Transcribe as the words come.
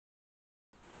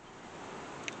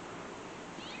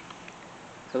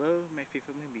Hello, my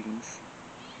faithful Moonbeams.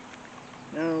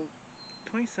 Now,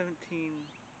 2017,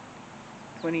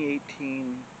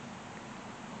 2018,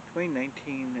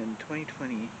 2019, and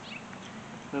 2020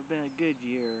 have been a good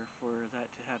year for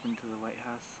that to happen to the White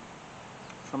House.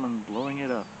 Someone blowing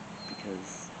it up,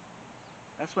 because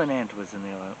that's when Ant was in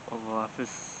the Oval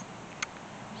Office.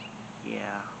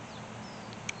 Yeah.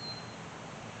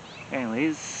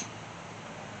 Anyways,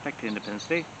 back to Independence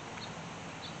Day.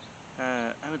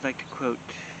 I would like to quote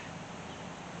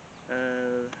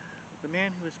the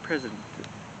man who was president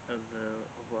of the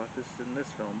Oval Office in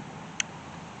this film,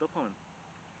 Bill Pullman.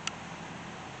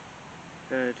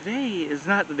 Today is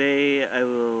not the day I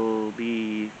will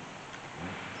be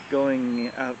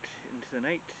going out into the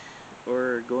night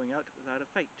or going out without a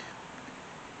fight.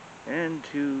 And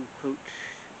to quote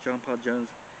John Paul Jones,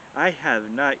 I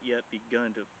have not yet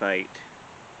begun to fight.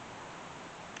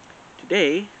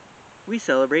 Today, we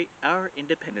celebrate our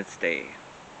Independence Day.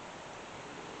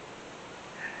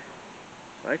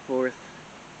 July 4th,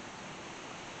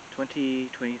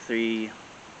 2023,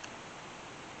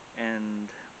 and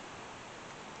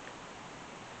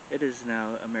it is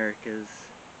now America's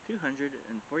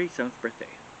 247th birthday.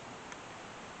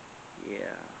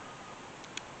 Yeah.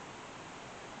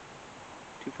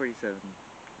 247.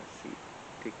 Let's see.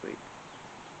 Take wait.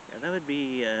 Yeah, that would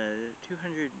be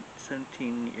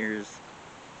 217 years.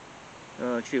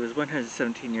 Well, actually, it was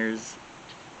 117 years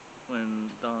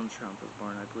when Donald Trump was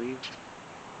born, I believe.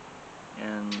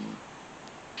 And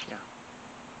yeah,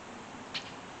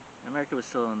 America was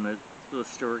still on the was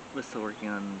still working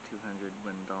on 200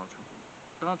 when Donald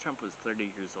Trump was 30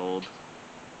 years old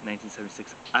in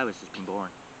 1976. I was just being born.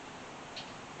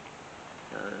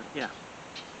 Yeah.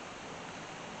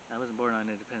 I wasn't born on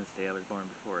Independence Day, I was born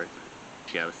before it.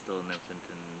 Yeah, I was still an infant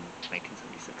in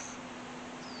 1976.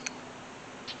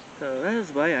 So that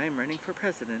is why I'm running for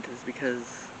president, is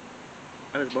because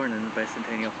I was born in the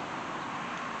bicentennial.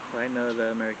 So I know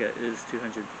that America is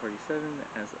 247,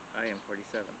 as I am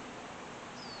 47.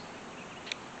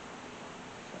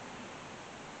 So,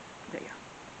 yeah.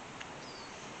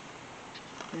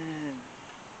 And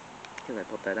because I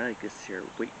pulled that out, I guess here,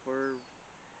 wait for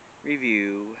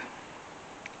review.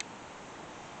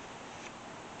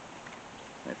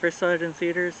 When I first saw it in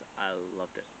theaters, I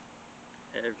loved it.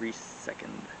 Every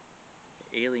second.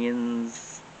 The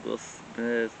aliens, Will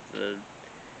Smith,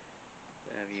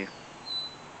 what have you.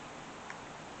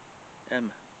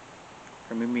 M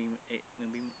for Moonbeam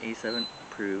A7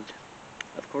 approved,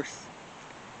 of course,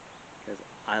 because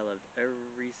I loved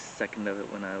every second of it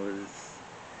when I was,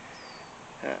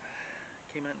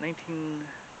 came out in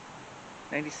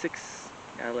 1996.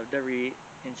 I loved every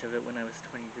inch of it when I was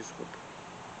 20 years old.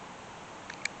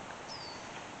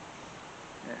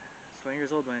 I was 20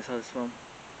 years old when I saw this film.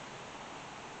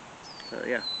 So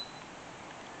yeah.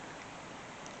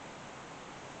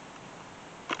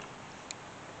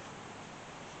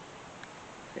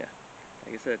 Yeah,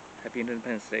 like I said, happy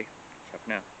Independence Day. Ciao for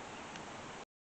now.